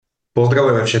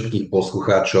Pozdravujeme všetkých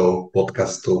poslucháčov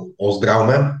podcastu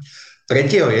Ozdravme.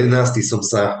 3.11. som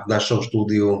sa v našom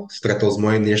štúdiu stretol s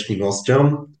mojím dnešným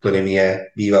hosťom, ktorým je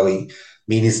bývalý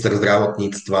minister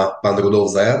zdravotníctva pán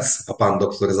Rudolf Zajac, a pán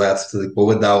doktor Zajac vtedy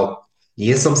povedal: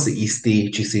 nie som si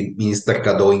istý, či si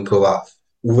ministerka Dolinková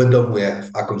uvedomuje, v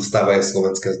akom stave je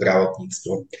slovenské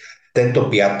zdravotníctvo.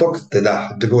 Tento piatok,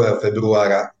 teda 2.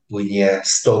 februára, plynie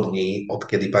 100 dní,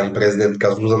 odkedy pani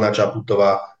prezidentka Zuzana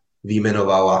Čaputová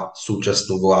vymenovala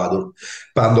súčasnú vládu.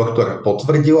 Pán doktor,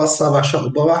 potvrdila sa vaša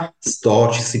obava z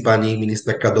toho, či si pani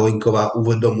ministerka Dolinková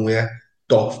uvedomuje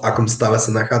to, v akom stave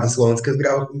sa nachádza slovenské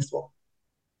zdravotníctvo?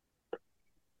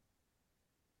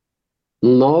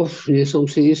 No, nie som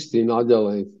si istý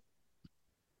naďalej.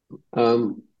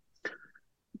 Um,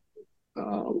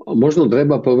 Možno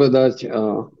treba povedať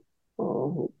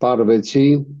pár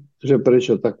vecí, že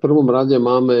prečo. Tak v prvom rade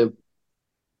máme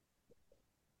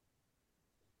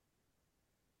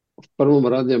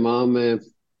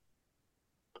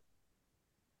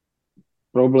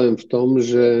problém v tom,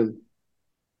 že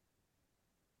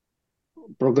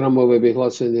programové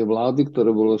vyhlásenie vlády,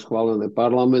 ktoré bolo schválené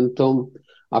parlamentom,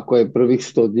 ako aj prvých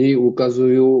 100 dní,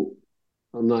 ukazujú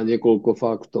na niekoľko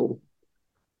faktov.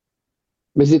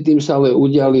 Medzi tým sa ale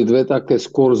udiali dve také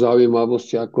skôr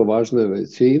zaujímavosti ako vážne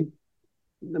veci.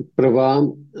 Prvá,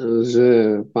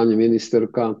 že pani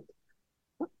ministerka,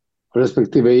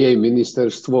 respektíve jej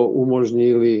ministerstvo,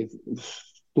 umožnili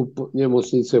vstup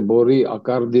nemocnice Bory a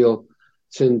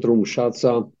kardiocentrum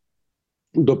Šaca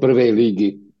do prvej lígy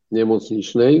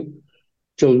nemocničnej,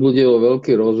 čo vzbudilo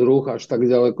veľký rozruch až tak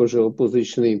ďaleko, že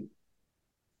opoziční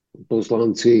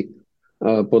poslanci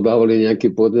podávali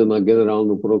nejaký podnet na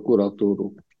generálnu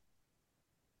prokuratúru.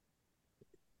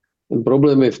 Ten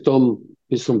problém je v tom,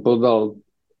 by som povedal,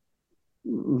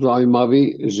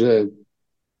 zaujímavý, že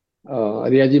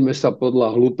riadíme sa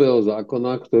podľa hlúpeho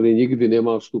zákona, ktorý nikdy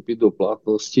nemal vstúpiť do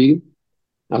platnosti,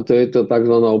 a to je to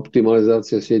tzv.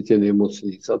 Optimalizácia siete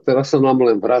nemocníc. A teraz sa nám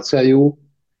len vracajú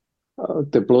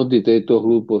tie plody tejto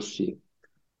hlúposti.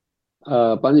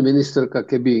 Pani ministerka,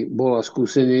 keby bola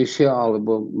skúsenejšia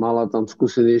alebo mala tam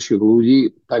skúsenejších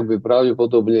ľudí, tak by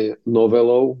pravdepodobne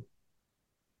novelou,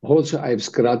 hoď aj v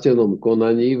skrátenom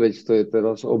konaní, veď to je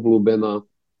teraz obľúbená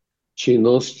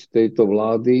činnosť tejto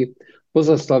vlády,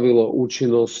 pozastavilo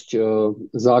účinnosť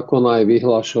zákona aj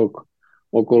vyhlášok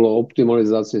okolo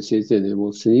optimalizácie siete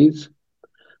nemocníc,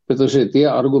 pretože tie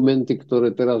argumenty,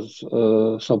 ktoré teraz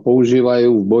sa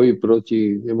používajú v boji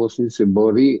proti nemocnici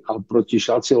Bory a proti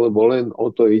Šaci, lebo len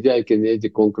o to ide, aj keď nejde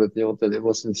konkrétne o tie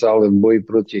nemocnice, ale v boji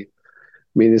proti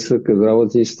ministerke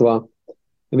zdravotníctva,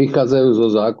 vychádzajú zo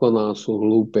zákona a sú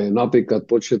hlúpe. Napríklad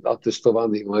počet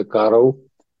atestovaných lekárov.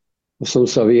 Som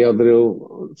sa vyjadril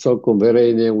celkom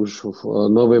verejne už v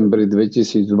novembri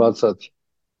 2023,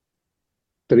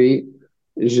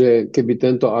 že keby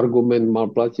tento argument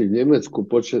mal platiť v Nemecku,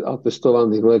 počet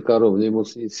atestovaných lekárov v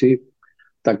nemocnici,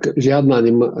 tak žiadna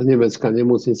nemecká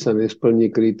nemocnica nesplní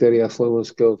kritéria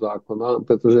slovenského zákona,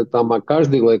 pretože tam má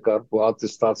každý lekár po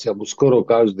atestácii, alebo skoro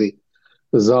každý,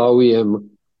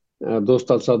 záujem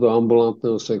dostať sa do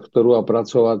ambulantného sektoru a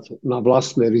pracovať na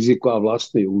vlastné riziko a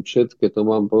vlastný účet, keď to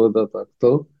mám povedať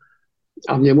takto.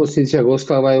 A v nemocniciach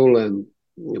ostávajú len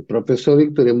profesori,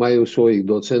 ktorí majú svojich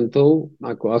docentov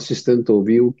ako asistentov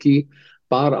výuky,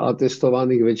 pár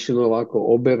atestovaných väčšinou ako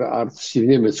Oberarzti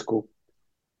v Nemecku,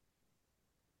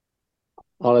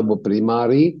 alebo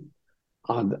primári,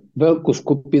 a veľkú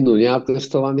skupinu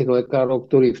neatestovaných lekárov,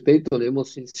 ktorí v tejto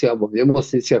nemocnici alebo v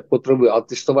nemocniciach potrebujú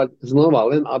atestovať znova,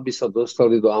 len aby sa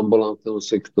dostali do ambulantného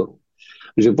sektoru.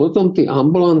 Že potom tí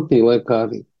ambulantní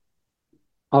lekári,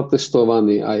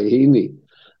 atestovaní aj iní,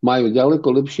 majú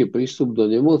ďaleko lepší prístup do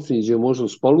nemocníc, že môžu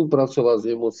spolupracovať s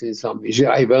nemocnicami, že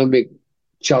aj veľmi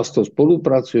často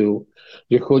spolupracujú,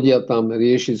 že chodia tam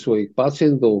riešiť svojich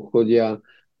pacientov, chodia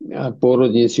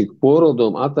pôrodníci k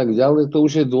pôrodom a tak ďalej. To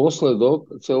už je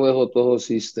dôsledok celého toho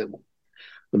systému.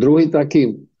 Druhý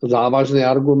taký závažný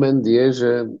argument je,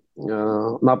 že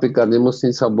napríklad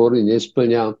nemocnica Bory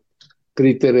nesplňa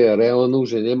kritéria reónu,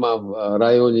 že nemá v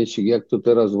rajóne, či jak to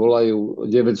teraz volajú,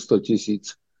 900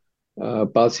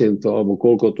 000 pacientov, alebo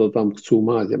koľko to tam chcú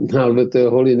mať. Ale to je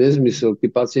holý nezmysel.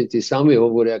 Tí pacienti sami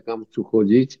hovoria, kam chcú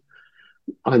chodiť,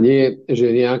 a nie,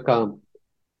 že nejaká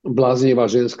bláznivá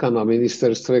ženská na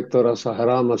ministerstve, ktorá sa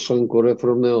hrá na členku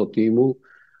reformného tímu,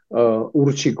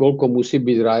 určí, koľko musí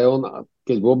byť rajón. A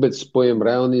keď vôbec pojem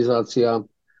rajonizácia,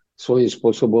 svojím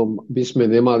spôsobom by sme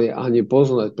nemali ani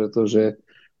poznať, pretože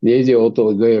nejde o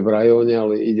to, kto je v rajóne,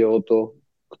 ale ide o to,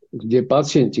 kde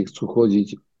pacienti chcú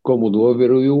chodiť, komu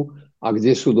dôverujú a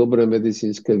kde sú dobré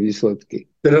medicínske výsledky.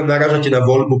 Teda narážate na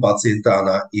voľbu pacienta,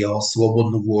 na jeho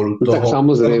slobodnú vôľu No tak toho, do ktorej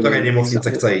samozrejme, nemocnice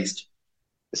chce ísť.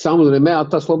 samozrejme, a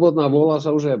tá slobodná vôľa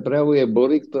sa už aj prejavuje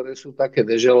body, ktoré sú také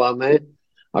neželané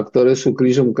a ktoré sú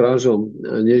krížom krážom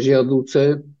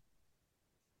nežiadúce.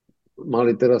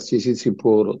 Mali teraz 1000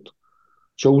 pôrod,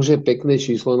 čo už je pekné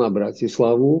číslo na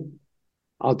Bratislavu,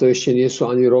 a to ešte nie sú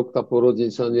ani rok tá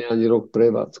porodnica, nie ani rok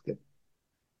prevádzke.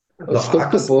 No Z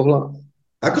tohto pohľadu...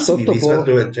 Ako si vy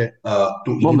vysvetľujete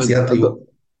tú iniciatívu?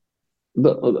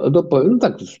 No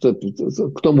tak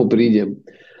k tomu prídem.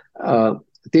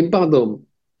 Tým pádom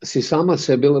si sama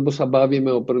sebe, lebo sa bavíme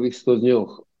o prvých 100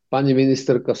 dňoch, pani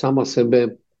ministerka sama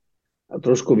sebe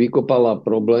trošku vykopala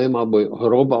problém, alebo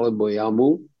hrob, alebo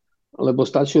jamu, lebo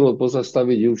stačilo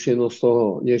pozastaviť účinnosť toho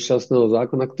nešťastného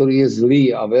zákona, ktorý je zlý,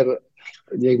 a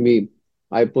nech mi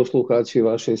aj poslucháči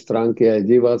vašej stránky, aj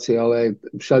diváci, ale aj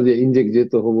všade inde,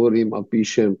 kde to hovorím a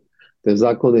píšem, ten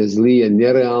zákon je zlý, je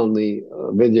nereálny,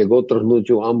 vedie k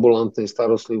otrhnutiu ambulantnej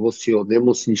starostlivosti od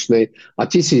nemocničnej a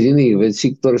 1000 iných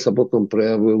vecí, ktoré sa potom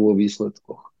prejavujú vo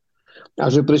výsledkoch.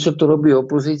 A že prečo to robí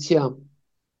opozícia?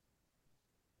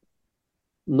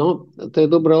 No, to je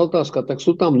dobrá otázka. Tak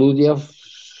sú tam ľudia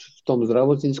v tom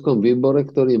zdravotníckom výbore,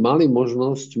 ktorí mali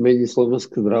možnosť meniť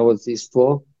slovenské zdravotníctvo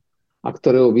a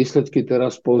ktorého výsledky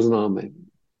teraz poznáme.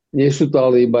 Nie sú to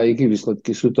ale iba ich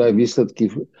výsledky, sú to aj výsledky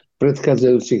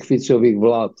predchádzajúcich Ficových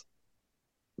vlád.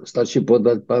 Stačí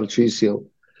podať pár čísiel.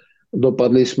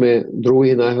 Dopadli sme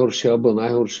druhý najhoršie alebo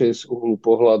najhoršie z uhlu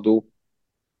pohľadu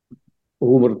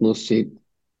úmrtnosti,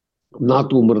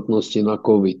 nadúmrtnosti na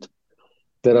COVID.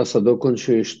 Teraz sa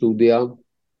dokončuje štúdia,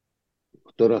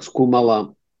 ktorá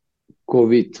skúmala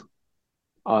COVID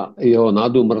a jeho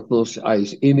nadúmrtnosť aj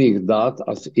z iných dát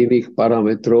a z iných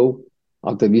parametrov,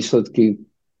 a tie výsledky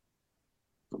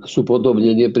sú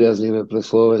podobne nepriaznivé pre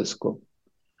Slovensko.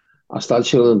 A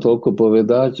stačí len toľko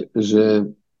povedať, že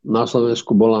na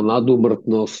Slovensku bola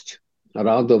nadúmrtnosť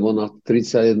rádovo na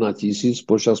 31 000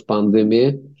 počas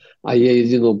pandémie a jej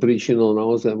jedinou príčinou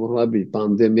naozaj mohla byť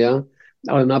pandémia,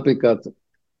 ale napríklad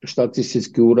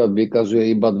štatistický úrad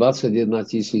vykazuje iba 21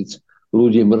 000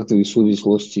 ľudí mŕtvych v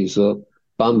súvislosti s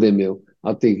pandémiou.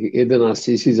 A tých 11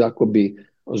 000 akoby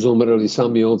zomreli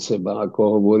sami od seba,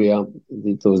 ako hovoria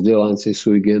títo vzdelanci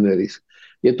sui generis.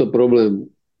 Je to problém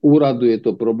úradu, je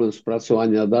to problém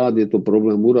spracovania dát, je to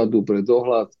problém úradu pre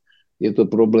dohľad, je to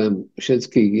problém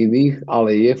všetkých iných,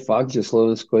 ale je fakt, že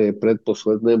Slovensko je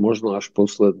predposledné, možno až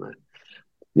posledné.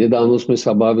 Nedávno sme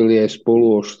sa bavili aj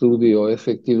spolu o štúdii o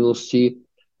efektívnosti.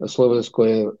 Slovensko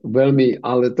je veľmi,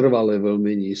 ale trvale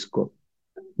veľmi nízko.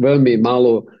 Veľmi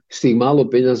málo, z tých málo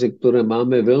peňazí, ktoré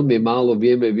máme, veľmi málo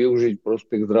vieme využiť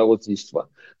prospech zdravotníctva.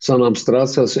 Sa nám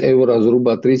stráca z eura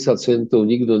zhruba 30 centov,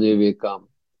 nikto nevie kam.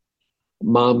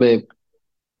 Máme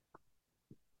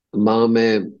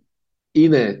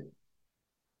iné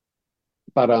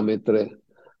parametre,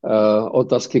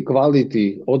 otázky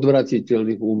kvality,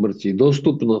 odvratiteľných úmrtí,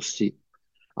 dostupnosti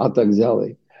a tak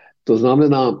ďalej. To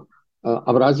znamená, a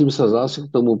vrátim sa zase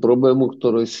k tomu problému,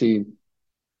 ktorý si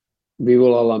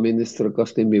vyvolala ministerka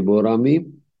s tými borami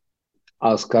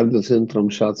a s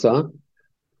kardiocentrom Šaca.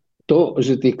 To,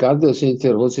 že tých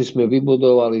kardiocentier, hoci sme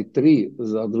vybudovali 3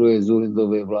 za druhej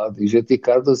Zurindovej vlády, že tých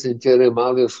kardiocentier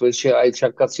mali osvedčia aj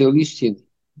čakacie listiny,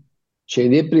 čo je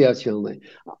nepriateľné.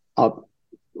 A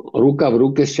ruka v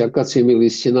ruke s čakacími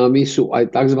listinami sú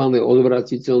aj tzv.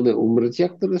 Odvratiteľné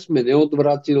úmrtia, ktoré sme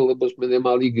neodvratili, lebo sme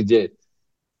nemali kde.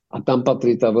 A tam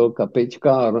patrí tá veľká peťka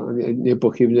a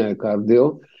nepochybne aj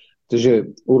kardio.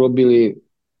 Takže urobili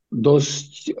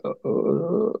dosť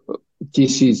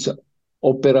 1000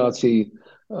 operácií,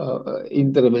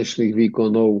 intervenčných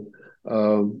výkonov,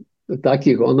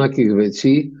 takých onakých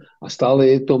vecí a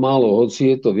stále je to málo.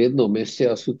 Hoci je to v jednom meste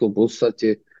a sú to v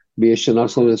podstate, by ešte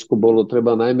na Slovensku bolo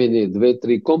treba najmenej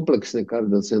 2-3 komplexné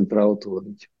kardiocentra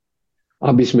otvoriť,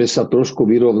 aby sme sa trošku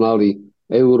vyrovnali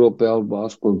Európe alebo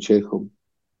aspoň Čechom.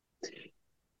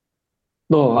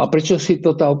 No a prečo si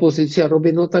to tá opozícia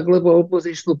robí? No tak, lebo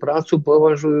opozičnú prácu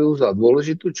považujú za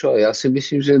dôležitú, čo ja si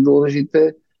myslím, že je dôležité.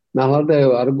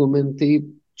 Nahľadajú argumenty,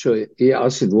 čo je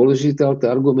asi dôležité, ale tie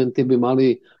argumenty by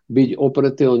mali byť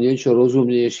opreté o niečo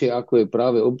rozumnejšie, ako je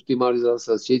práve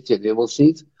optimalizácia siete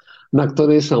nemocníc, na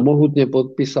ktorej sa mohutne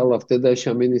podpísala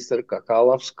vtedajšia ministerka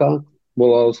Kálavská,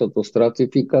 volalo sa to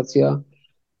stratifikácia,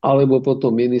 alebo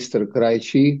potom minister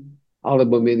Krajčí,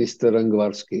 alebo minister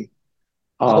Engvarský.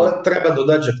 Ale treba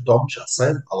dodať, že v tom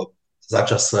čase, ale za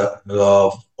čase,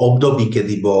 v období,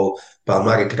 kedy bol pán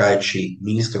Marek Krajčí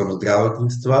ministrom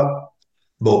zdravotníctva,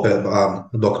 bol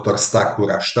pán doktor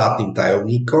Stakura štátnym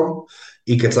tajomníkom,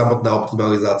 i keď samotná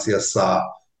optimalizácia sa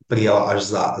prijal až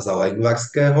za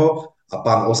Lengvarského a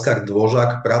pán Oskar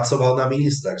Dvožák pracoval na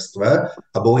ministerstve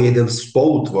a bol jeden z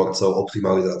spolutvorcov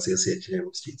optimalizácie siete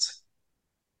nemocníc.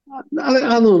 Ale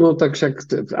áno, no tak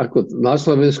však ako na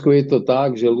Slovensku je to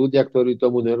tak, že ľudia, ktorí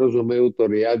tomu nerozumejú,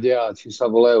 to riadia a či sa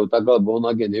volajú tak alebo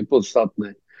onak je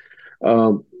nepodstatné.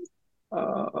 Uh,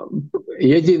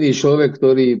 Jediný človek,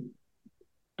 ktorý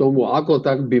tomu ako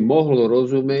tak by mohol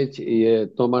rozumieť, je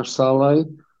Tomáš Salaj.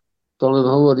 To len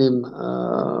hovorím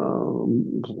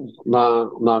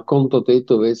na konto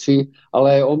tejto veci,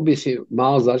 ale aj on by si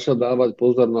mal začať dávať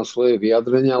pozor na svoje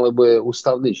vyjadrenia, lebo je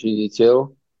ústavný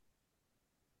činiteľ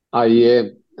a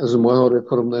je z môjho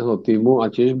reformného týmu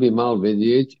a tiež by mal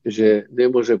vedieť, že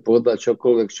nemôže povedať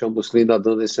čokoľvek, čo mu slina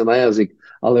donese na jazyk,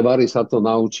 ale Vary sa to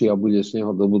naučí a bude z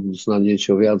neho do budúcna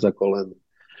niečo viac ako len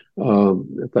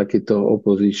takýto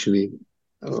opozičný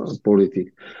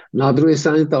politik. Na druhej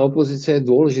strane tá opozícia je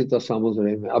dôležitá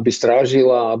samozrejme, aby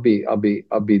strážila,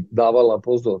 aby dávala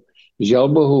pozor. Žiaľ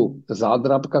Bohu,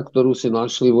 zádrabka, ktorú si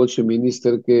našli voči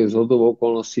ministerke z hodou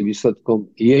okolností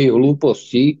výsledkom jej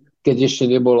hlúposti, keď ešte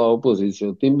nebola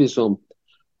opozíciou. Tým by som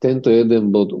tento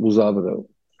jeden bod uzavrel.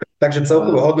 Takže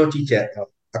celkovo hodnotíte,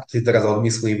 ak si teraz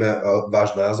odmyslíme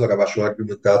váš názor a vašu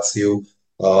argumentáciu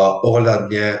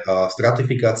ohľadne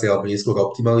stratifikácie alebo neskôr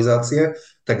optimalizácie,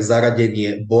 tak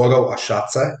zaradenie Borov a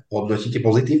Šace hodnotíte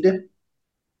pozitívne?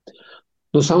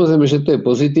 No samozrejme, že to je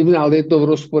pozitívne, ale je to v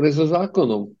rozpore so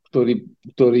zákonom,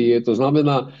 ktorý je. To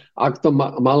znamená, ak to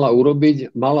mala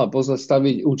urobiť, mala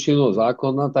pozastaviť účinnosť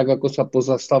zákona, tak ako sa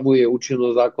pozastavuje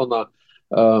účinnosť zákona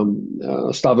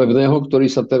stavebného, ktorý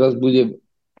sa teraz bude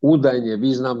údajne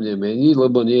významne meniť,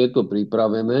 lebo nie je to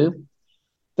pripravené.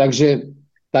 Takže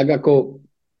tak ako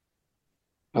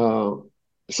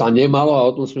sa nemalo, a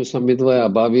o tom sme sa my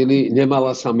dvaja bavili,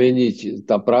 nemala sa meniť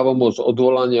tá právomoc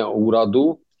odvolania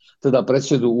úradu, teda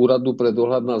predsedu úradu pre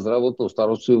dohľad nad zdravotnou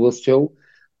starostlivosťou,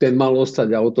 ten mal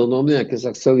ostať autonómny a keď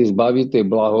sa chceli zbaviť tej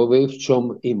Blahovej, v čom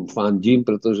im fandím,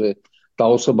 pretože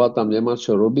tá osoba tam nemá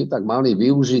čo robiť, tak mali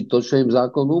využiť to, čo im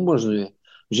zákon umožňuje,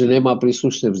 že nemá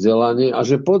príslušné vzdelanie a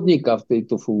že podniká v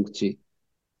tejto funkcii.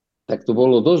 Tak to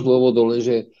bolo dosť dôvodov,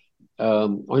 lenže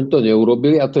oni to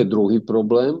neurobili a to je druhý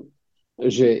problém,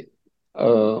 že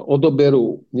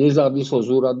odoberú nezávislosť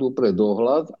úradu pre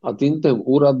dohľad a tým ten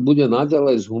úrad bude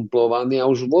naďalej zhumplovaný a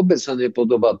už vôbec sa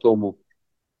nepodobá tomu,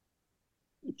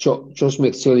 čo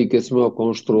sme chceli, keď sme ho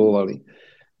konštruovali.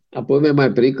 A poviem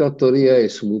aj príklad, ktorý je aj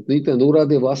smutný. Ten úrad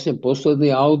je vlastne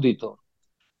posledný auditor.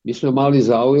 My sme mali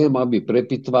záujem, aby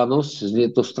prepitvanosť,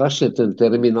 znie to strašne ten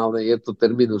termín, ale je to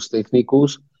terminus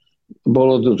technicus,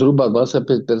 bolo zhruba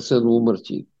 25%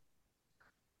 úmrtí.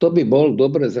 To by bol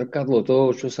dobre zrkadlo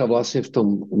toho, čo sa vlastne v tom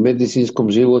medicínskom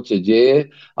živote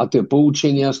deje a tie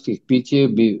poučenia z tých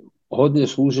pitieb by hodne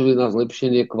slúžili na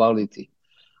zlepšenie kvality.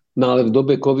 No ale v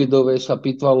dobe covidovej sa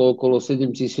pitvalo okolo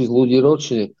 7 000 ľudí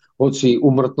ročne, hoci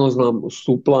úmrtnosť nám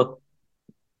stúpla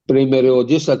v priemere o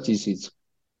 10 000,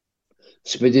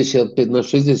 z 55 na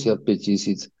 65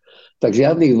 000. Tak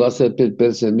žiadnych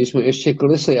 25%. My sme ešte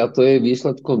klesli a to je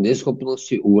výsledkom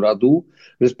neschopnosti úradu,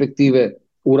 respektíve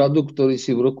úradu, ktorý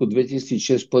si v roku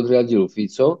 2006 podriadil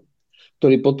Fico,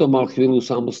 ktorý potom mal chvíľu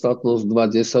samostatnosť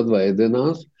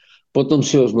 2010-2011, potom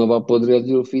si ho znova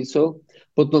podriadil Fico,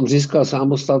 potom získal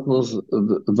samostatnosť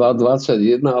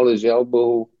 2021, ale žiaľ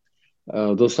Bohu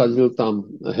dosadil tam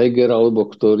Heger alebo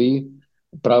ktorý,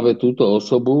 práve túto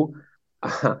osobu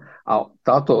a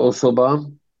táto osoba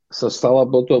sa stala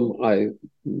potom aj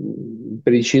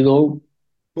príčinou.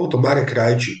 Bol to Marek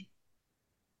Krajčí.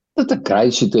 No tak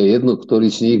Krajčí, to je jedno,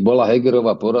 ktorý z nich bola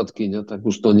Hegerová poradkyňa, tak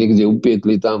už to niekde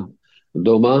upietli tam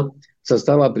doma. Sa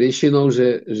stala príčinou,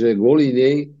 že kvôli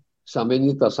nej sa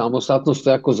mení tá samostatnosť, to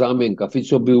je ako zámienka.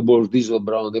 Fico by ju bol vždy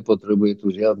zobral, nepotrebuje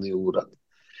tu žiadny úrad.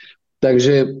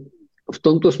 Takže v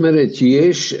tomto smere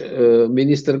tiež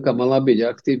ministerka mala byť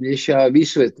aktívnejšia a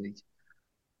vysvetliť,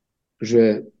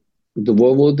 že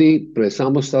dôvody pre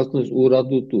samostatnosť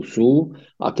úradu tu sú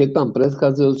a keď tam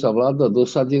predchádzajúca vláda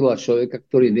dosadila človeka,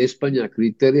 ktorý nespĺňa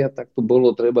kritéria, tak to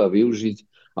bolo treba využiť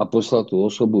a poslať tú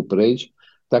osobu preč.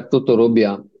 Tak toto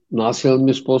robia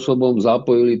násilným spôsobom,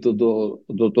 zapojili to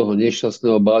do toho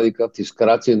nešťastného balíka tých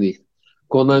skratených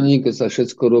konaní, keď sa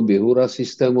všetko robí hurá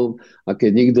systémom a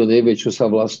keď nikto nevie, čo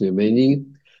sa vlastne mení.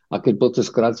 A keď po tie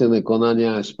skrátené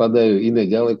konania spadajú iné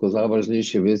ďaleko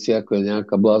závažnejšie veci, ako je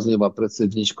nejaká bláznivá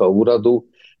predsednička úradu,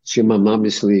 či mám na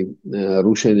mysli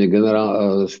rušenie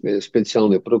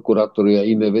špeciálnej prokuratúry a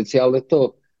iné veci, ale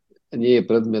to nie je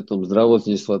predmetom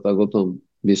zdravotníctva, tak o tom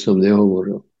by som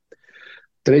nehovoril.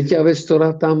 Tretia vec,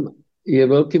 ktorá tam je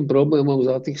veľkým problémom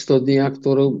za tých 100 dní,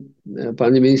 ktorú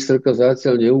pani ministerka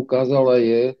zatiaľ neukázala,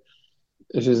 je,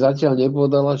 že zatiaľ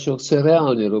nepovedala, čo chce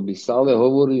reálne robiť. Stále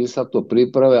hovorí, že sa to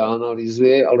pripravuje a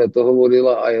analýzuje, ale to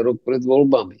hovorila aj rok pred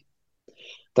voľbami.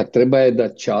 Tak treba jej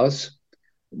dať čas,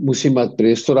 musí mať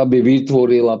priestor, aby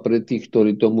vytvorila pre tých,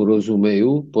 ktorí tomu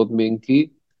rozumejú,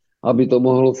 podmienky, aby to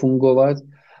mohlo fungovať,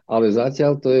 ale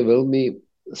zatiaľ to je veľmi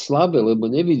slabé,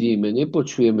 lebo nevidíme,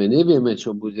 nepočujeme, nevieme,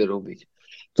 čo bude robiť.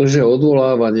 To, že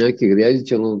odvoláva nejakých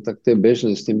riaditeľov, tak to je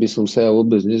bežné, s tým by som sa ja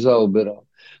vôbec nezaoberal.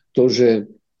 To, že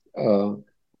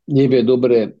nevie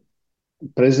dobre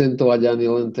prezentovať ani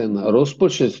len ten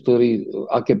rozpočet,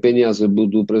 aké peniaze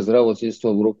budú pre zdravotníctvo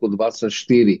v roku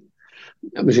 2024.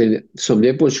 Že som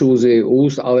nepočul z jej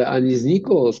úst, ale ani z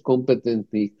nikoho z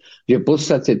kompetentných, že v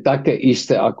podstate také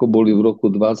isté, ako boli v roku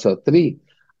 2023,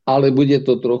 ale bude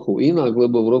to trochu inak,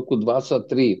 lebo v roku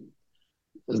 2023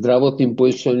 zdravotným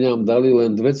poisťovňam dali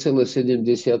len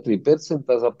 2,73%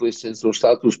 za poistencov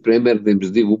štátu z priemernej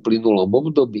mzdy v uplynulom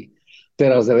období.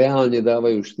 Teraz reálne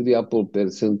dávajú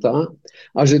 4,5%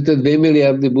 a že tie 2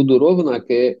 miliardy budú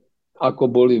rovnaké, ako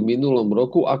boli v minulom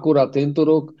roku. Akurát tento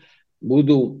rok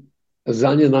budú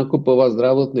za ne nakupovať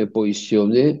zdravotné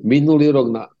poisťovne. Minulý rok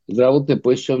na zdravotné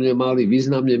poisťovne mali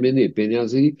významne menej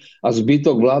peňazí a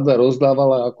zbytok vláda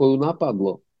rozdávala, ako ju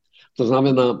napadlo. To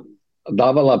znamená,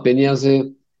 dávala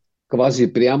peniaze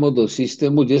kvázi priamo do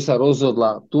systému, kde sa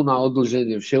rozhodla tu na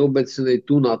odlženie všeobecnej,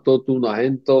 tu na to, tu na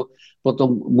hento.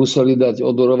 Potom museli dať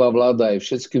odorová vláda aj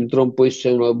všetkým trom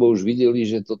poisťovňam, lebo už videli,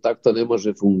 že to takto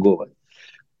nemôže fungovať.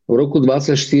 V roku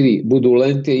 2024 budú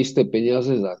len tie isté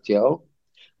peniaze zatiaľ.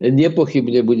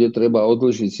 Nepochybne bude treba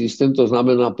odlžiť systém, to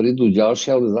znamená, prídu ďalšie,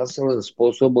 ale zase len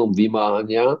spôsobom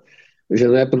vymáhania, že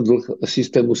najprv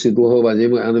systém musí dlhovať,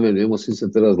 ja neviem, nemocnice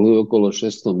teraz dlhujú okolo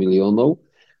 600 miliónov,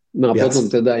 no a potom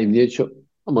teda im niečo,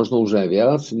 a možno už aj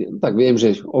viac, tak viem,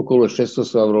 že okolo 600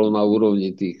 sa vrlo na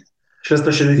úrovni tých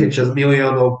 666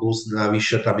 miliónov plus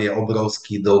navyše tam je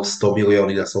obrovský dlh 100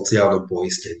 milióny na sociálnom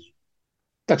poistení.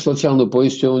 Tak sociálnu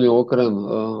poisťovňu okrem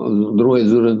druhej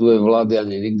zúradovej vlády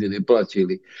ani nikdy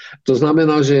neplatili. To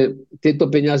znamená, že tieto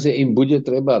peniaze im bude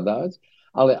treba dať,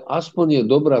 ale aspoň je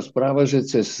dobrá správa, že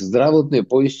cez zdravotné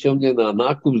poisťovne na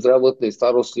nákup zdravotnej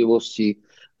starostlivosti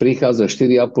prichádza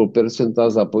 4,5%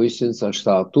 za poistenca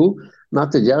štátu. Na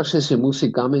tie ďalšie si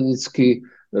musí Kamenický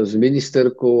s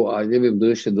ministerkou a neviem, kto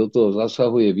ešte do toho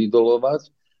zasahuje,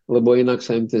 vydolovať, lebo inak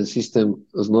sa im ten systém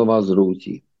znova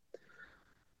zrúti.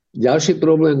 Ďalší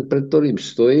problém, pred ktorým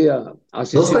stojí a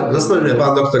asi... Dostaňme,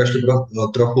 pán doktor, ešte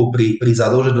trochu pri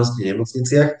zadlženosti v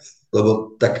nemocniciach,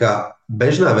 lebo taká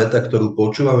bežná veta, ktorú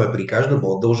počúvame pri každom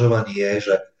oddlžovaní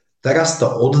je, že teraz to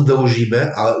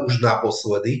oddlžíme, ale už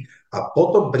naposledy a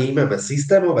potom príjmeme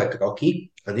systémové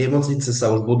kroky a nemocnice sa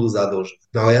už budú zadlžať.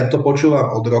 No ale ja to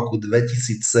počúvam od roku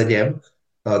 2007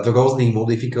 v rôznych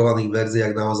modifikovaných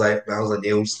verziách naozaj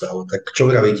neustále. Tak čo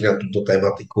vravíte na túto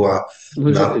tematiku?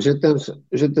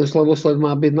 Že ten slovosled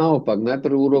má byť naopak.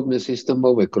 Najprv urobme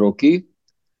systémové kroky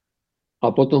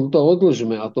a potom to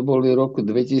odlžme. A to boli roku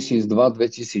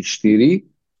 2002-2004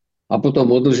 a potom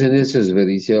odlženie cez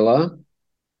veriteľa.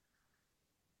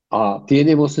 A tie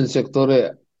nemocnice,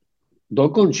 ktoré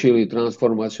dokončili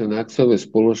transformáciu na akciové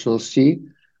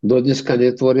spoločnosti, do dneska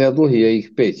netvoria dlhy, je ich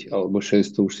 5 alebo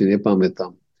 6, to už si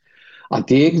nepamätám. A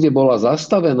tie, kde bola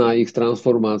zastavená ich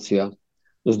transformácia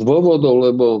z dôvodov,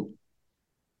 lebo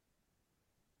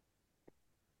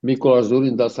Mikuláš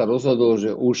Dzurinda sa rozhodol,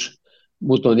 že už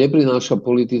mu to neprináša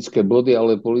politické body,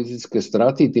 ale politické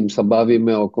straty, tým sa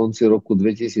bavíme o konci roku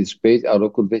 2005 a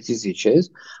roku 2006,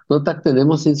 no tak tie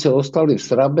nemocnice ostali v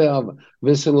strabe a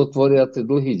veselo tvoria tie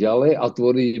dlhy ďalej a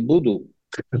tvoriť budú.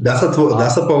 Dá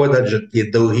sa povedať, že tie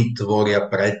dlhy tvoria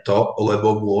preto,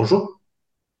 lebo môžu?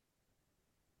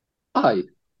 Aj.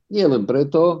 Nie len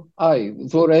preto,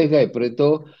 tvoria ich aj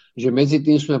preto, že medzi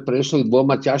tým sme prešli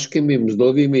 2 ťažkými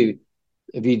mzdovými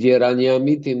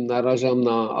vydieraniami, tým naražam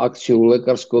na akciu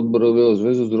Lekársko-odborového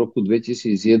zväzu z roku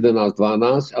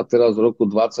 2011-12 a teraz z roku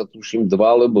 20, tuším 2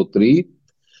 alebo 3,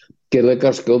 keď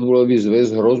Lekársky odborový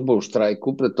zväz hrozbou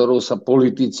štrajku, pre ktorou sa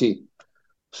politici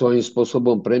svojím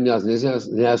spôsobom pre mňa z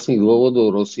nejasných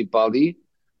dôvodov rozsypali,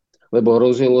 lebo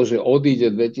hrozilo, že odíde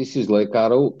 2000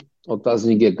 lekárov,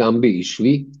 otáznik je, kam by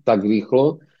išli tak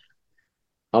rýchlo,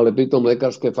 ale pritom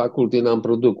lekárske fakulty nám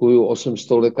produkujú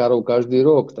 800 lekárov každý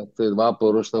rok, tak to je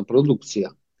 2,5-ročná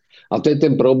produkcia. A to je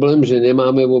ten problém, že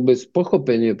nemáme vôbec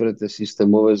pochopenie pre tie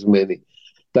systémové zmeny.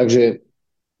 Takže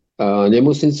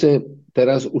nemocnice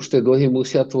teraz už tie dlhy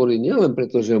musia tvoriť nielen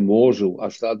preto, že môžu a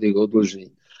štát ich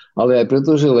odlží, ale aj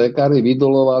preto, že lekári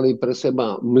vydolovali pre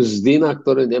seba mzdy, na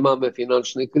ktoré nemáme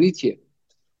finančné krytie.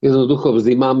 Jednoducho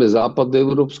mzdy máme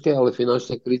západoeurópske, ale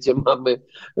finančné krytie máme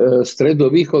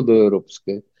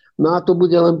stredovýchodoeurópske. No a to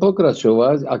bude len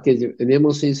pokračovať a keď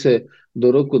nemocnice do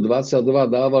roku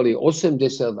 2022 dávali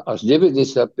 80 až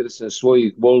 90%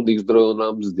 svojich voľných zdrojov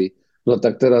na mzdy, no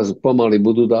tak teraz pomaly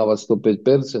budú dávať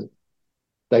 105%.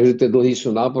 Takže tie dlhy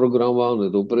sú naprogramované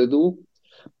dopredu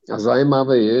a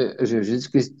zaujímavé je, že vždy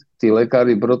tí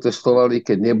lekári protestovali,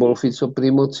 keď nebol Fico pri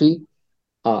moci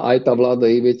a aj tá vláda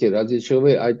Ivete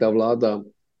Radičovej, aj tá vláda,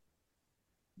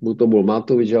 buď to bol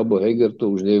Matovič alebo Heger,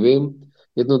 to už neviem,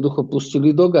 jednoducho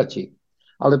pustili do gati.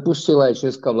 Ale pustila aj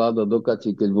česká vláda do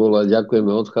gati, keď bola, ďakujeme,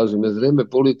 odchádzame. Zrejme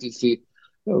politici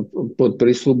pod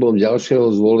prísľubom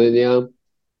ďalšieho zvolenia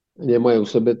nemajú v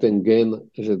sebe ten gen,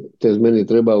 že tie zmeny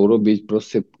treba urobiť,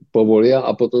 proste povolia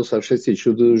a potom sa všetci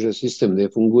čudujú, že systém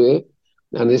nefunguje.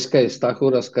 A dneska je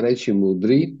Stachura s Krajčí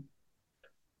múdry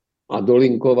a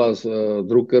Dolinková s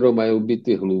Druckerom majú byť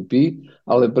tí hlúpi,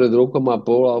 ale pred rokom a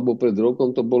pol alebo pred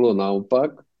rokom to bolo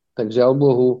naopak. Takže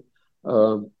Bohu,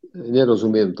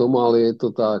 nerozumiem tomu, ale je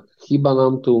to tak. Chýba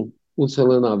nám tu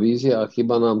ucelená vízia a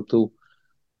chýba nám tu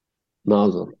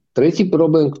názor. Tretí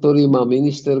problém, ktorý má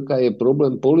ministerka, je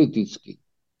problém politický.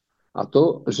 A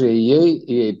to, že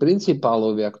jej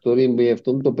principálovia, ktorým je v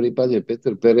tomto prípade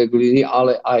Peter Pellegrini,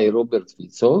 ale aj Robert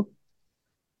Fico,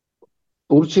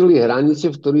 určili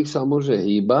hranice, v ktorých sa môže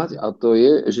hýbať, a to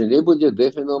je, že nebude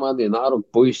definovaný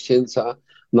nárok poistenca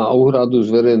na úhradu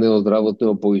z verejného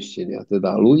zdravotného poistenia.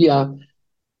 Teda ľudia,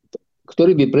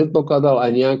 ktorý by predpokladal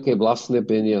aj nejaké vlastné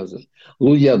peniaze.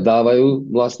 Ľudia dávajú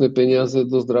vlastné peniaze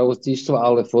do zdravotníctva,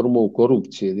 ale formou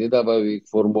korupcie, nedávajú ich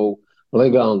formou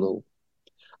legálnou.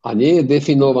 A nie je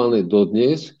definované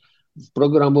dodnes. V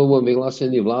programovom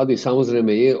vyhlásení vlády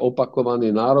samozrejme je opakovaný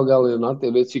nárok, ale na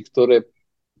tie veci, ktoré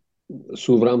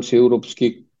sú v rámci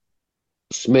európskych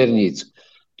smerníc.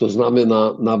 To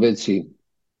znamená na veci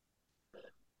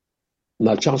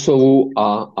na časovú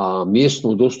a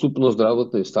miestnu dostupnosť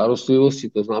zdravotnej starostlivosti,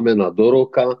 to znamená do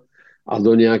roka a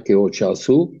do nejakého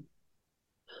času.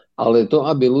 Ale to,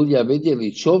 aby ľudia vedeli,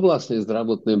 čo vlastne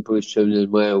zdravotné poisťovne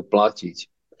majú platiť.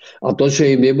 A to,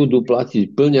 že im nebudú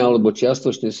platiť plne alebo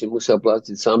čiastočne si musia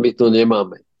platiť sami, to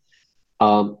nemáme.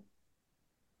 A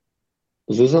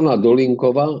Zuzana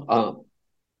Dolinková a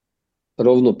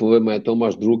rovno poviem aj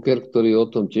Tomáš Drucker, ktorý o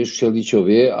tom tiež všeličo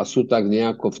vie a sú tak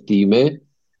nejako v tíme,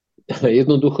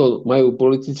 jednoducho majú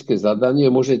politické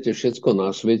zadanie, môžete všetko na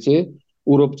svete,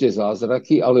 urobte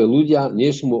zázraky, ale ľudia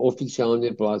nesmú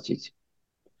oficiálne platiť.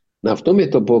 No a v tom je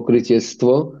to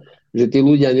pokrytectvo, že tí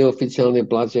ľudia neoficiálne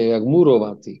platia jak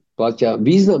murovatí. Platia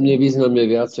významne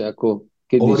viacej ako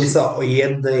kedysi. Hovorí sa o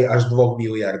 1 až 2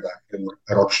 miliardách eur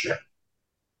ročne.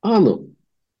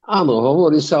 Áno,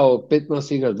 hovorí sa o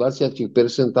 15 až 20%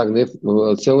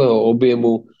 celého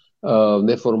objemu v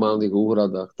neformálnych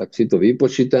úhradách. Tak si to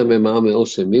vypočítame, máme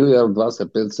 8 miliard,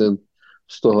 20%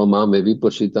 z toho máme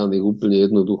vypočítaných úplne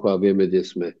jednoducho a vieme, kde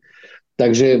sme.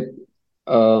 Takže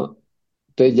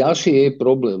to je ďalší jej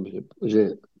problém,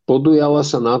 že podujala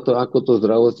sa na to, ako to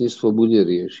zdravotníctvo bude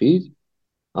riešiť,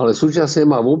 ale súčasne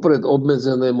má vopred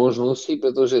obmedzené možnosti,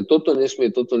 pretože toto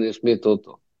nesmie,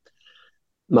 toto.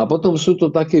 No a potom sú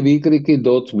to také výkriky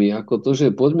do tmy, ako to,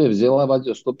 že poďme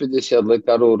vzdelávať o 150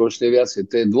 lekárov ročne viacej.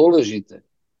 To je dôležité.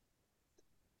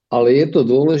 Ale je to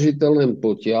dôležité len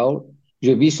potiaľ,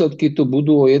 že výsledky tu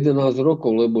budú o 11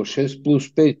 rokov, lebo 6 plus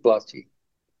 5 platí.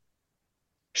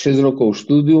 6 rokov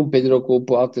štúdium, 5 rokov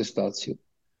po atestáciu.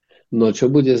 No čo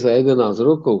bude za 11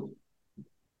 rokov?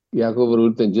 Ja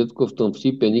hovoril ten detko v tom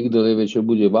vtipe, nikto nevie, čo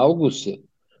bude v auguste.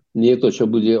 Nie to, čo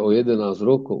bude o 11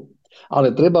 rokov.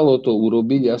 Ale trebalo to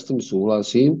urobiť, ja s tým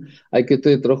súhlasím, aj keď to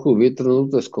je trochu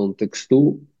vytrhnuté z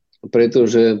kontextu,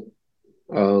 pretože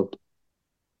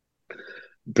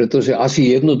asi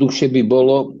jednoduchšie by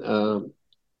bolo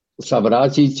sa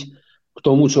vrátiť k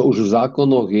tomu, čo už v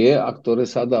zákonoch je a ktoré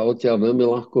sa dá odtiaľ veľmi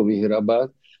ľahko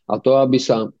vyhrabať, a to, aby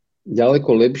sa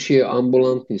ďaleko lepšie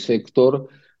ambulantný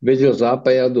sektor vedel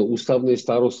zapájať do ústavnej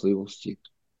starostlivosti.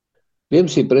 Viem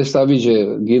si predstaviť,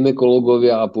 že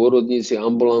gynekológovia a pôrodníci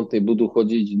ambulantní budú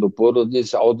chodiť do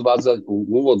pôrodnice a odvádzať v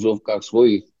úvodzovkách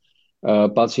svojich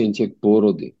pacientiek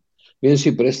pôrody. Viem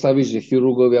si predstaviť, že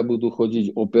chirurgovia budú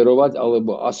chodiť operovať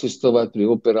alebo asistovať pri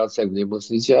operáciách v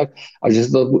nemocniciach a že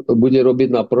sa to bude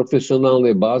robiť na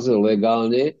profesionálnej báze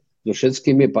legálne so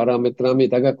všetkými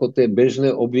parametrami, tak ako to je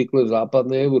bežné obvykle v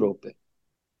západnej Európe.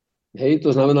 Hej,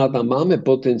 to znamená, tam máme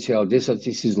potenciál 10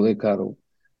 000 lekárov.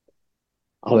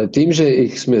 Ale tým, že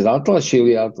ich sme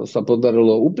zatlačili, a to sa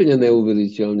podarilo úplne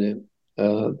neuveriteľne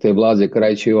tej vláde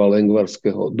Krajčího a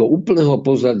Lengvarského, do úplného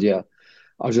pozadia,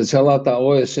 a že celá tá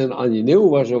OSN ani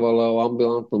neuvažovala o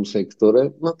ambulantnom sektore,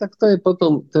 no tak to je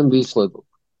potom ten výsledok.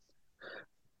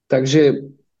 Takže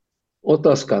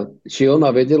Otázka, či ona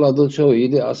vedela, do čoho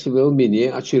ide, asi veľmi nie.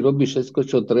 A či robí všetko,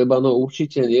 čo treba, no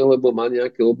určite nie, lebo má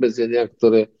nejaké obmedzenia,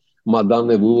 ktoré má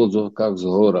dané v úvodzovkách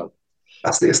zhora. A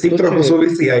s tým To, čo trochu je,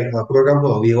 súvisí aj na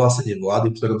programové vyhlásenie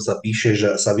vlády, v ktorom sa píše,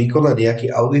 že sa vykoná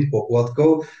nejaký audit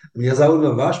poplatkov. Mňa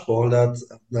zaujíma váš pohľad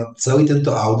na celý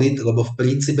tento audit, lebo v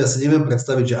princípe si neviem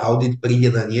predstaviť, že audit príde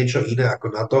na niečo iné ako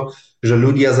na to, že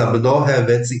ľudia za mnohé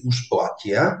veci už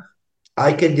platia,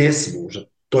 aj keď nesmú. Že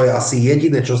to je asi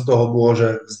jediné, čo z toho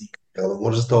môže vzniknúť. Ale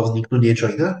môže z toho vzniknúť niečo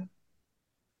iné?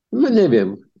 no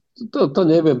neviem. To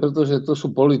neviem, pretože to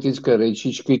sú politické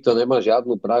rečičky, to nemá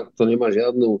žiadnu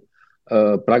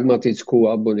pragmatickú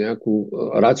alebo nejakú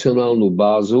racionálnu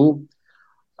bázu.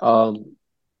 A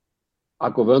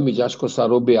ako veľmi ťažko sa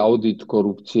robí audit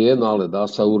korupcie, no ale dá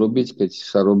sa urobiť, keď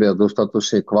sa robia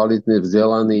dostatočne kvalitne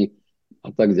vzdelaní a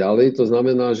tak ďalej. To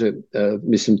znamená, že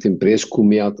myslím tým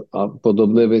prieskumy a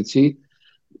podobné veci.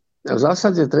 A v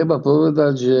zásade treba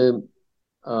povedať, že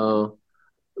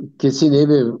keď si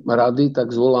neviem rady, tak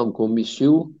zvolám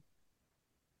komisiu.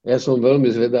 Ja som veľmi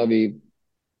zvedavý,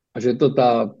 že to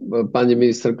tá pani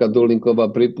ministerka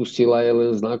Dolinková pripustila, je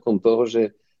len znakom toho,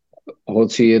 že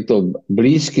hoci je to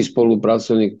blízky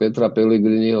spolupracovník Petra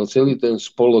Pellegriniho, celý ten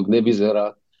spolok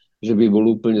nevyzerá, že by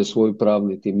bol úplne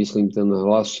svojprávny. Tým myslím ten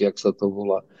hlas, jak sa to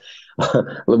volá.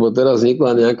 Lebo teraz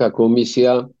vznikla nejaká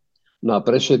komisia na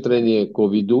prešetrenie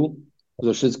covidu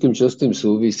so všetkým, čo s tým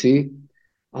súvisí.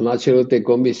 A na čele tej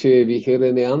komisie je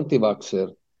vychýrený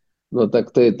antivaxer. No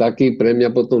tak to je taký pre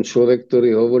mňa potom človek,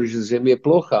 ktorý hovorí, že Zem je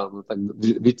plochá. No tak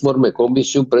vytvorme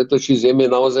komisiu, preto či Zem je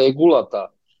naozaj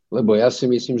gulatá. Lebo ja si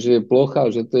myslím, že je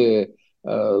plochá, že to je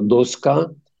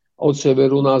doska od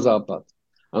severu na západ.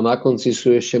 A na konci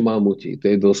sú ešte mamuti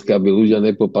tej dosky, aby ľudia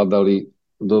nepopadali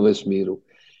do vesmíru.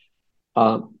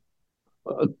 A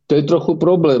to je trochu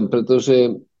problém,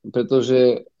 pretože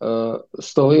z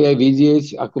toho je aj vidieť,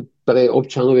 ako pre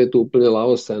občanov je to úplne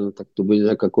ľahostajné, tak to bude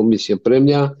nejaká komisia. Pre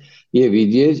mňa je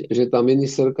vidieť, že tá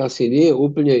ministerka si nie je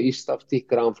úplne istá v tých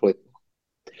kramfletoch.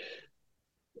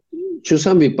 Čo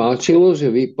sa mi páčilo,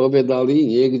 že vy povedali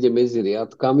niekde medzi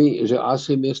riadkami, že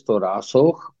asi miesto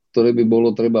rásoch, ktoré by bolo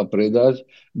treba predať,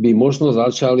 by možno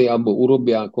začali alebo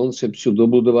urobia koncepciu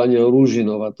dobudovania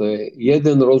Ružinova. To je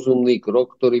jeden rozumný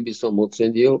krok, ktorý by som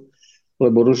ocenil,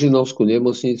 lebo Ružinovskú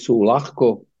nemocnicu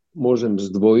ľahko môžem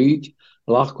zdvojiť,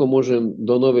 ľahko môžem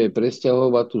do novej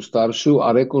presťahovať tú staršiu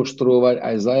a rekonštruovať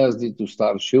aj zajazdiť tú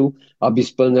staršiu, aby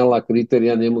splňala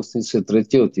kritéria nemocnice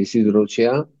 3.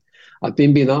 tisícročia. A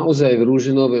tým by naozaj v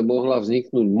Ružinove mohla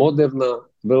vzniknúť moderná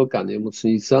veľká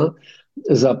nemocnica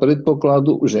za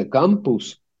predpokladu, že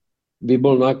kampus by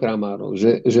bol na Kramároch,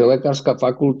 že lekárska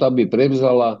fakulta by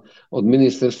prevzala od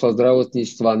ministerstva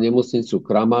zdravotníctva nemocnicu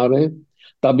Kramáre,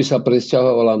 tá by sa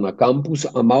presťahovala na kampus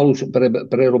a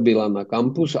prerobila na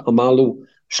kampus a malú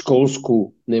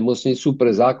školskú nemocnicu pre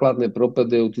základné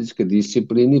propedeutické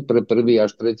disciplíny pre 1.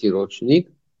 až 3. ročník.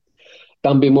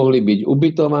 Tam by mohli byť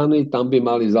ubytovaní, tam by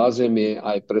mali zázemie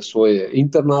aj pre svoje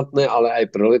internátne, ale aj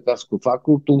pre lekárskú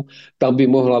fakultu. Tam by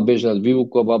mohla bežať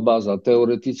výuková báza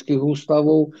teoretických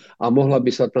ústavov a mohla by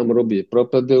sa tam robiť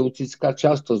propedeutická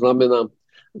časť. To znamená,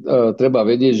 treba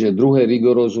vedieť, že druhé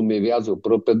rigorózum je viac o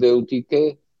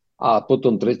propedeutike a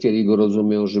potom tretie rigorózum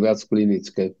je už viac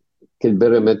klinické, keď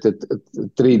bereme tie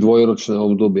 3 dvojročné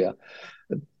obdobia.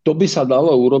 To by sa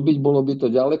dalo urobiť, bolo by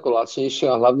to ďaleko lacnejšie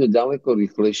a hlavne ďaleko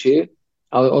rýchlejšie,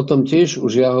 ale o tom tiež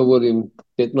už ja hovorím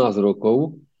 15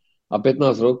 rokov a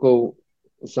 15 rokov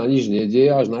sa nič nedieje,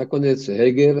 až nakoniec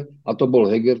Heger, a to bol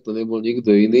Heger, to nebol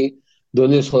nikto iný,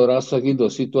 doniesol Rasaky do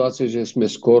situácie, že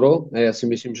sme skoro, a ja si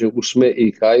myslím, že už sme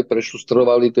ich aj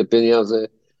prešustrovali tie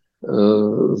peniaze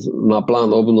na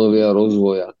plán obnovy a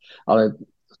rozvoja. Ale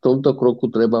v tomto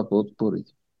kroku treba podporiť.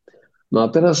 No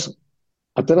a teraz,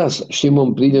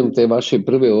 Šimon, prídem k tej vašej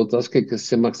prvej otázke, keď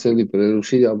ste ma chceli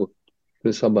prerušiť, alebo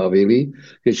sme sa bavili,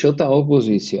 že čo tá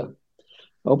opozícia?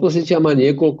 Opozícia má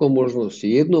niekoľko možností.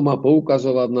 Jedno má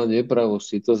poukazovať na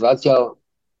nepravosti. To zatiaľ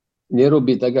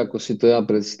nerobí tak, ako si to ja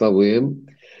predstavujem.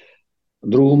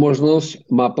 Druhú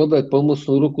možnosť má podať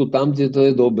pomocnú ruku tam, kde to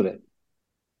je dobre.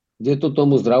 Kde to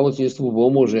tomu zdravotníctvu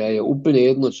pomôže. A je úplne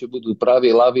jedno, či budú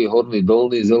pravý, ľavý, horný,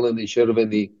 dolný, zelený,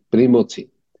 červený pri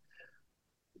moci.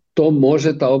 To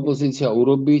môže tá opozícia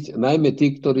urobiť, najmä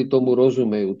tí, ktorí tomu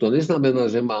rozumejú. To neznamená,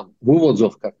 že mám v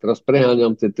úvodzovkách, teraz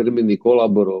preháňam tie termíny,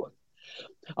 kolaborovať.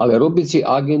 Ale robiť si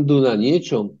agendu na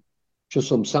niečom, čo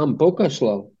som sám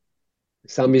pokašľal,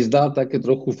 sa mi zdá také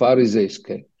trochu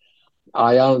farizejské.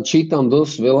 A ja čítam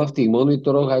dosť veľa v tých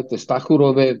monitoroch, aj tie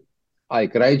Stachurové, aj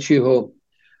Krajčího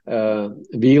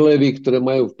výlevy, ktoré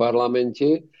majú v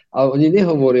parlamente. Ale oni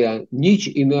nehovoria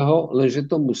nič iného, lenže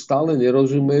tomu stále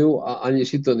nerozumejú a ani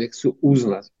si to nechcú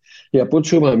uznať. Ja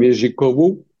počúvam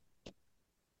Ježikovú,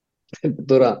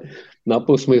 ktorá na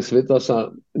posmech sveta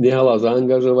sa nehala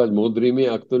zaangažovať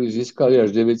modrými a ktorí získali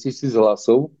až 9 000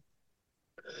 hlasov,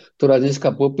 ktorá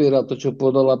dneska popiera to, čo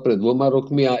povedala pred 2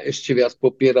 rokmi a ešte viac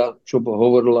popiera, čo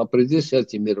hovorila pred 10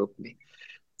 rokmi.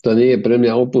 To nie je pre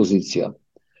mňa opozícia.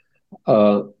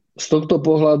 A z tohto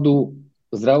pohľadu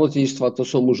zdravotníctva, to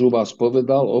som už u vás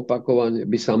povedal, opakovane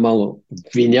by sa malo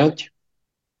vyňať.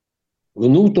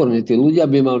 Vnútorne tí ľudia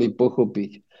by mali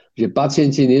pochopiť, že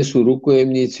pacienti nie sú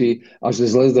rukojemníci a že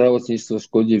zlé zdravotníctvo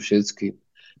škodí všetkým.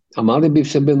 A mali by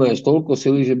v sebe nájsť toľko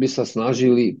sily, že by sa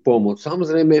snažili pomôcť.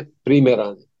 Samozrejme,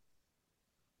 primerane.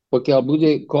 Pokiaľ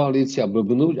bude koalícia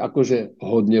blbnúť, akože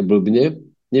hodne blbne,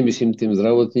 nemyslím tým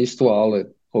zdravotníctvo,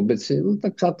 ale obecne, no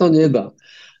tak sa to nedá.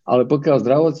 Ale pokiaľ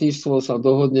zdravotníctvo sa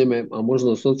dohodneme a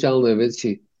možno sociálne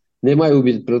veci nemajú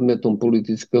byť predmetom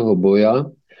politického boja,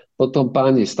 potom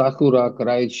páni Stachura,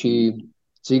 Krajčí,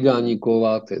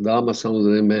 Cigániková, to je dáma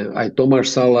samozrejme, aj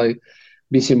Tomáš Salaj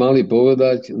by si mali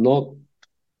povedať, no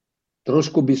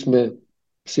trošku by sme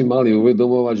si mali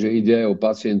uvedomovať, že ide aj o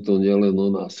pacientov, nielen o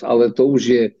nás. Ale to už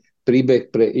je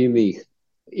príbeh pre iný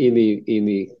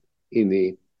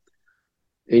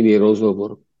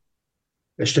rozhovor.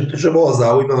 Ešte to, čo bolo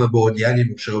zaujímavé, bolo dianie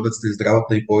vo Všeobecnej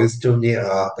zdravotnej poisťovni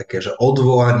a také, že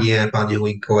odvolanie pani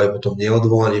Dolinkovej, potom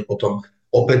neodvolanie, potom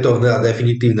opätovné a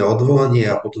definitívne odvolanie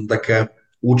a potom také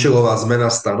účelová zmena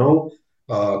stanov,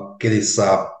 kedy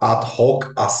sa ad hoc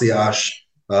asi až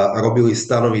robili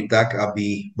stanovy tak,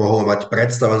 aby mohlo mať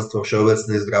predstavenstvo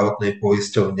Všeobecnej zdravotnej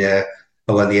poisťovne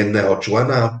len jedného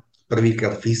člena.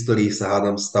 Prvýkrát v histórii sa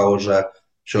hádam stalo, že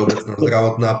Všeobecná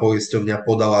zdravotná poisťovňa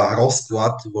podala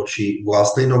rozklad voči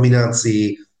vlastnej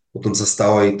nominácii. Potom sa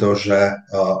stalo aj to, že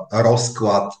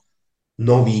rozklad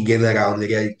nový generálny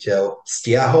riaditeľ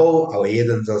stiahol, ale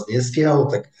jeden zase nestiahol.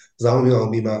 Tak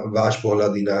zaujímal by ma váš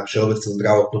pohľad na Všeobecnú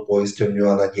zdravotnú poisťovňu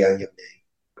a na dianie v nej.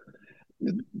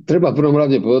 Treba v prvom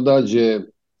rade povedať, že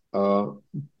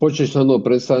počet členov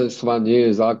predstavenstva nie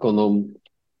je zákonom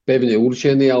pevne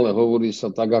určený, ale hovorí sa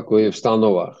tak, ako je v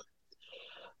stanovách.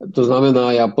 To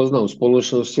znamená, ja poznám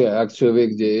spoločnosti a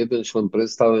akciové, kde je jeden člen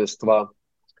predstavenstva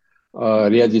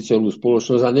riadi celú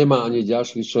spoločnosť a nemá ani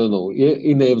ďalších členov. Je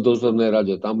iné v dozornej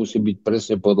rade, tam musí byť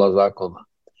presne podľa zákona.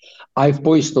 Aj v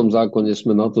poistnom zákone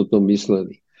sme na toto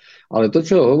mysleli. Ale to,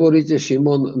 čo hovoríte,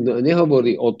 Šimon,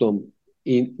 nehovorí o tom,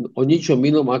 o ničom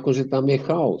inom, ako že tam je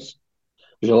chaos.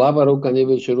 Že ľavá ruka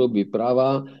nevie, čo robí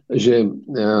pravá, že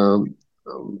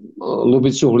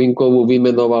Ľubicu Hlinkovú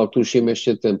vymenoval, tuším,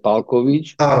 ešte ten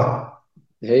Palkovič,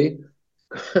 hej,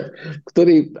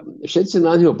 ktorý všetci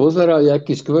na ňo pozerali,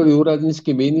 aký skvelý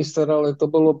úradnícky minister, ale to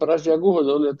bolo pražiak uhoď.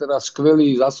 On je teraz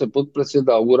skvelý zase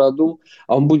podpredseda úradu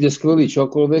a on bude skvelý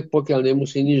čokoľvek, pokiaľ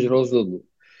nemusí nič rozhodnúť.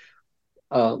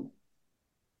 A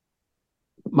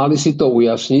mali si to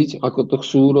ujasniť, ako to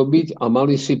chcú urobiť a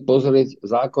mali si pozrieť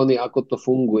zákony, ako to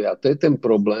funguje. A to je ten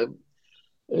problém,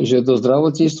 že do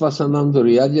zdravotníctva sa nám do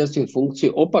riadiacich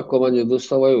funkcií opakovane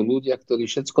dostávajú ľudia, ktorí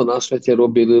všetko na svete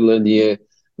robili, len nie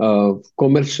v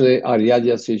komerčnej a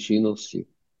riadiacej činnosti.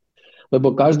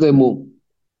 Lebo každému,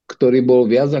 ktorý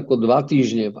bol viac ako 2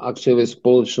 týždne v akciovej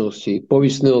spoločnosti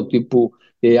poistného typu,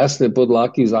 je jasné, podľa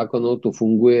akých zákonov to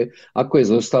funguje, ako je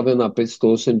zostavená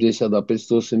 580 a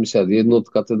 580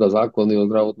 jednotka, teda zákony o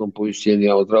zdravotnom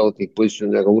poistení a o zdravotných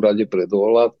poisteniach a úrade pre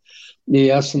dohľad. Je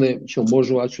jasné, čo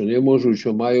môžu a čo nemôžu,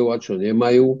 čo majú a čo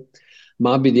nemajú.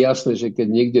 Má byť jasné, že keď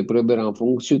niekde preberám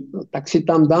funkciu, tak si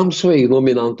tam dám svojich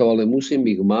nominantov, ale musím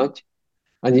ich mať.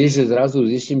 A nie, že zrazu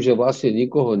zistím, že vlastne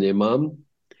nikoho nemám.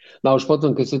 No a už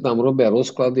potom, keď si tam robia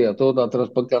rozklady a to, a teraz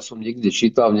pokiaľ som niekde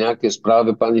čítal v nejakej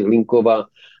správe, pani Hlinková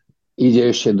ide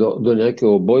ešte do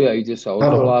nejakého boja, ide sa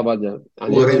odvolávať.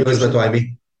 Uverejnili sme to aj my.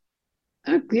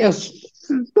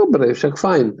 Dobre, však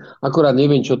fajn. Akorát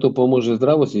neviem, čo to pomôže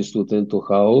zdravotníctvu, tento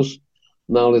chaos,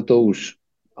 no ale to už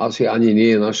asi ani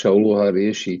nie je naša úloha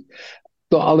riešiť.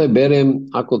 To ale berem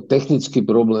ako technický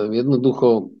problém.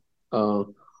 Jednoducho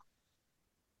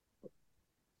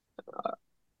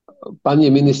pani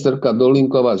ministerka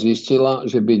Dolinková zistila,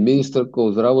 že byť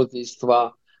ministerkou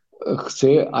zdravotníctva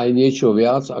chce aj niečo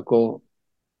viac ako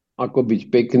byť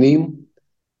pekným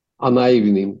a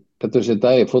naivným. Pretože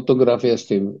tá je fotografia s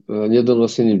tým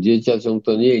nedonoseným dieťaťom,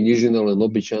 to nie je nič iné, len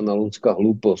obyčajná ľudská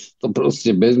hlúposť. To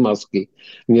proste bez masky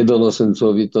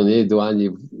nedonosencovi to nie je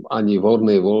ani v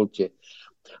hornej volte.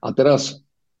 A teraz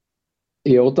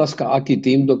je otázka, aký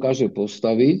tým dokáže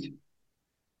postaviť.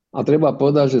 A treba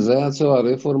povedať, že Zajacová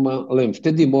reforma len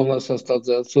vtedy mohla sa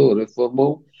stať Zajacovou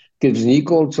reformou, keď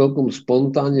vznikol celkom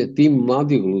spontánne tým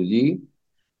mladých ľudí,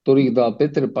 ktorých dal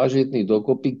Peter Pažitný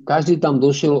dokopy. Každý tam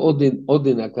došiel od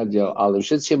inakadiaľ, ale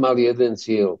všetci mali jeden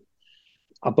cieľ.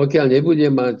 A pokiaľ nebude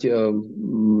mať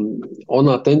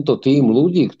ona tento tým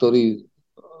ľudí, ktorí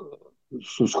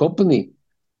sú schopní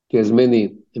tie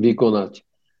zmeny vykonať,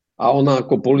 a ona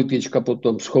ako politička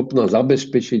potom schopná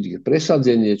zabezpečiť ich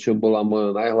presadenie, čo bola moja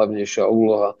najhlavnejšia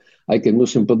úloha, aj keď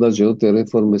musím povedať, že o tej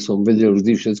reforme som vedel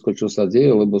vždy všetko, čo sa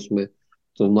deje, lebo sme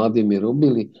to mladými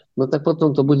robili, no tak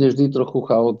potom to bude vždy trochu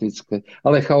chaotické.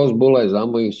 Ale chaos bol aj za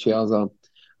mojich čias a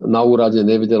na úrade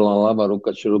nevedela ľava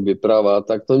ruka, čo robí pravá,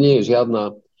 tak to nie je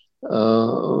žiadna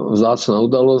vzácna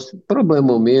udalosť.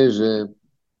 Problémom je, že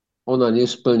ona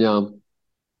nesplňa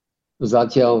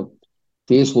zatiaľ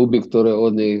tie sľuby, ktoré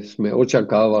od nej sme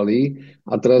očakávali.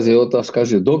 A teraz je otázka,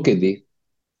 že dokedy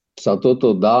sa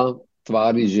toto dá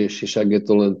tváriť, že však je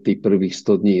to len tých prvých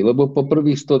 100 dní. Lebo po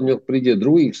prvých 100 dňoch príde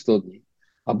druhých 100 dní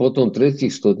a potom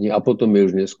tretích 100 dní a potom je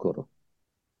už neskoro.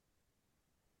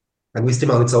 Ak by ste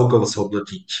mali celkovo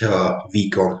zhodnotiť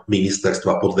výkon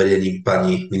ministerstva pod vedením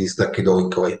pani ministerky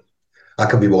Dolinkovej,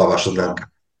 aká by bola vaša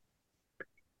známka?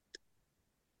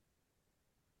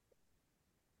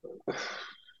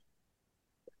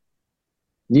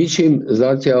 Ničím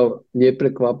zatiaľ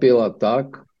neprekvapila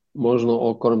tak, možno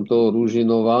okrem toho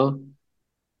Ružinova,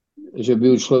 že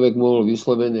by ju človek mohol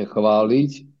vyslovene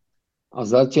chváliť, a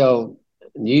zatiaľ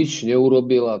nič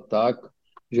neurobila tak,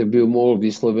 že by ju mohol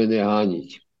vyslovene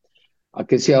hániť. A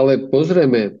keď si ale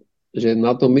pozrieme, že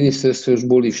na tom ministerstve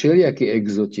už boli všelijakí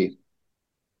exoti,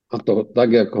 a to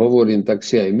tak, jak hovorím, tak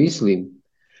si aj myslím,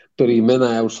 ktorých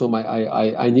mená ja už som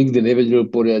aj nikdy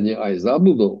nevedel poriadne, aj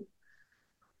zabudol,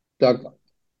 tak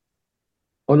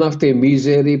ona v tej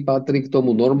mizérii patrí k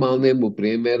tomu normálnemu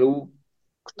priemeru,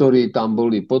 ktorí tam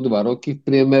boli po 2 roky v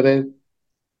priemere.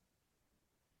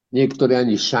 Niektorí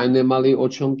ani šajn nemali, o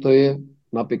čom to je.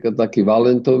 Napríklad taký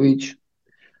Valentovič.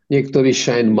 Niektorí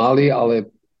šajn mali,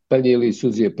 ale plnili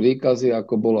cudzie príkazy,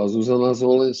 ako bola Zuzana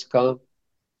Zvolenská.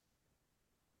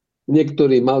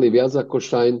 Niektorí mali viac ako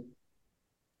šajn,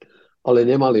 ale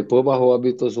nemali povahu,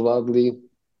 aby to zvládli,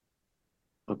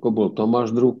 ako bol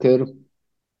Tomáš Drucker.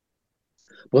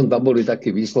 Len tam boli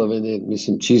také vyslovene,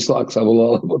 myslím, číslák sa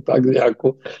volal, alebo tak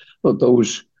nejako. No to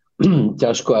už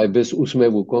ťažko aj bez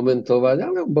úsmevu komentovať,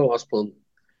 ale bol aspoň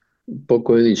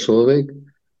pokojný človek.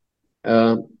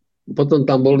 A potom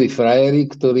tam boli frajeri,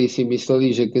 ktorí si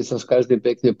mysleli, že keď sa s každým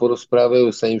pekne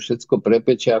porozprávajú, sa im všetko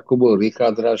prepečie, ako bol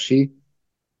Richard Raši,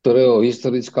 ktorého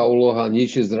historická úloha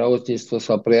ničiť zdravotníctvo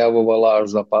sa prejavovala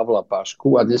až za Pavla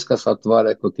Pašku, a dneska sa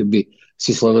tvári, ako keby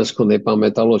si Slovensko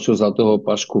nepamätalo, čo za toho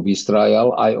Pašku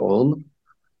vystrájal aj on.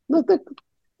 No tak,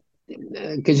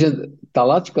 keďže tá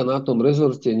laťka na tom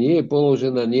rezorte nie je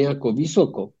položená nejako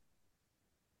vysoko,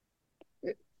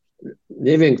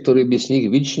 neviem, ktorý by z nich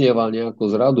vyčneval nejakú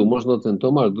zradu, možno ten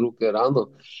Tomáš Drucker,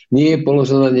 áno, nie je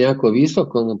položená nejako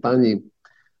vysoko, no pani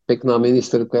pekná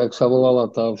ministerka, jak sa volala,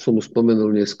 tá som už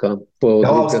spomenul dneska, po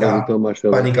Druckerovi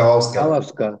Tomášovi. Pani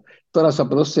Kalavská, ktorá sa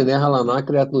proste nehala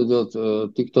nakriatnúť od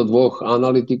týchto dvoch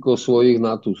analytikov svojich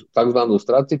na tú tzv.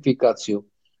 Stratifikáciu,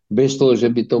 bez toho, že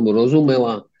by tomu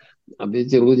rozumela. A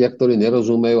viete, ľudia, ktorí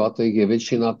nerozumejú, a to ich je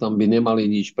väčšina, tam by nemali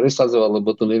nič presadzovať,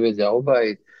 lebo to nevedia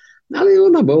obhajiť. Ale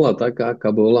ona bola taká,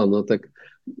 aká bola. No tak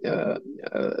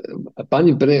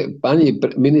pani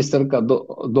ministerka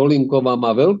Dolinková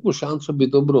má veľkú šancu byť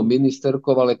dobrou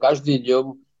ministerkou, ale každým dňom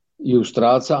ju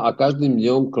stráca a každým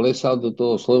dňom klesá do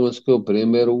toho slovenského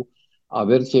priemeru, a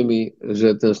verte mi,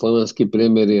 že ten slovenský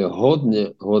priemer je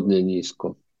hodne, hodne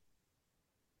nízko.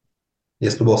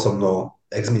 Dnes tu bol so mnou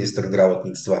exminister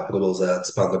zdravotníctva Rudolf Zajac.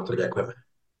 Pán doktor, ďakujeme.